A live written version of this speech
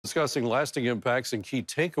Discussing lasting impacts and key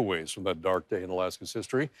takeaways from that dark day in Alaska's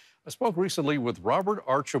history, I spoke recently with Robert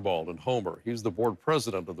Archibald in Homer. He's the board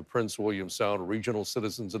president of the Prince William Sound Regional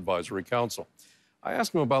Citizens Advisory Council. I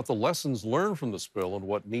asked him about the lessons learned from the spill and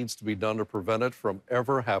what needs to be done to prevent it from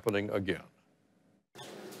ever happening again.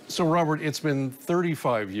 So, Robert, it's been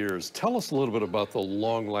 35 years. Tell us a little bit about the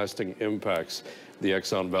long-lasting impacts the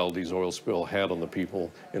Exxon Valdez oil spill had on the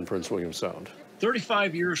people in Prince William Sound.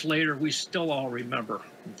 35 years later, we still all remember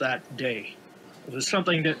that day. It was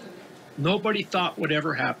something that nobody thought would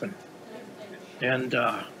ever happen. And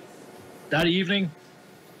that evening,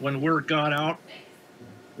 when word got out,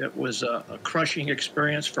 it was a crushing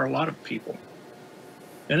experience for a lot of people.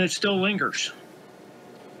 And it still lingers.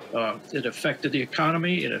 It affected the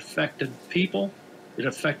economy, it affected people, it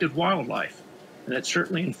affected wildlife, and it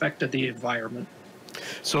certainly affected the environment.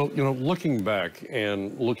 So, looking back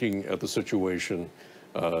and looking at the situation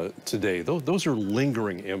today, those are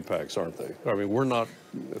lingering impacts, aren't they? I mean, we're not,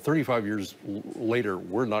 35 years later,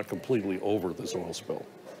 we're not completely over this oil spill.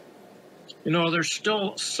 There's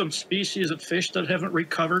still some species of fish that haven't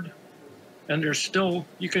recovered, and there's still,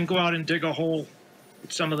 you can go out and dig a hole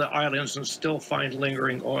at some of the islands and still find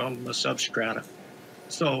lingering oil in the substrata.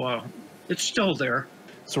 So it's still there.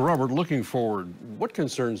 So, Robert, looking forward, what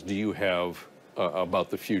concerns do you have about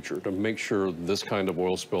the future to make sure this kind of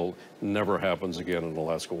oil spill never happens again in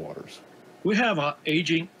Alaska waters? We have an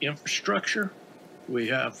aging infrastructure. We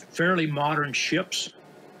have fairly modern ships,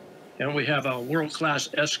 and we have a world-class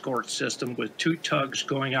escort system with 2 tugs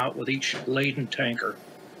going out with each laden tanker.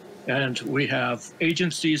 And we have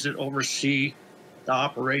agencies that oversee the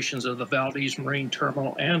operations of the Valdez Marine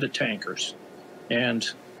Terminal and the tankers. And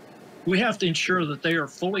we have to ensure that they are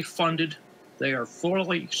fully funded, they are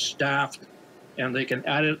fully staffed, and they can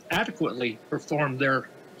adequately perform their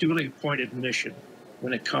duly appointed mission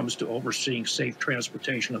when it comes to overseeing safe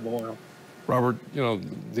transportation of oil. Robert,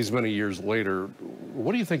 these many years later,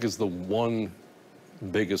 what do you think is the one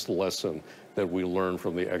biggest lesson that we learned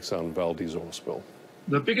from the Exxon Valdez oil spill?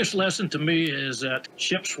 The biggest lesson to me is that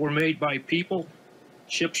ships were made by people,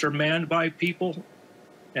 ships are manned by people,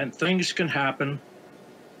 and things can happen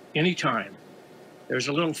anytime. There's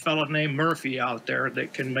a little fella named Murphy out there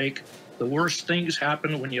that can make the worst things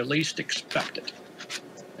happen when you least expect it.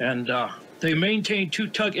 And they maintain 2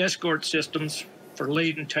 tug escort systems for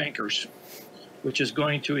laden tankers, which is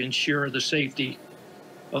going to ensure the safety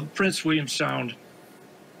of Prince William Sound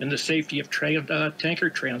and the safety of tanker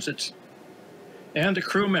transits and the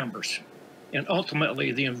crew members, and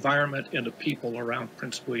ultimately the environment and the people around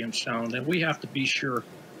Prince William Sound. And we have to be sure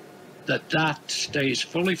that that stays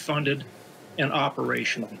fully funded and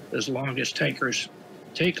operational as long as tankers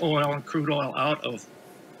take oil and crude oil out of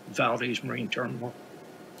Valdez Marine Terminal.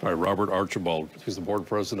 All right, Robert Archibald, he's the board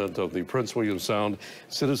president of the Prince William Sound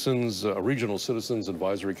Regional Citizens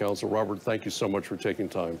Advisory Council. Robert, thank you so much for taking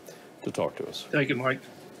time to talk to us. Thank you, Mike.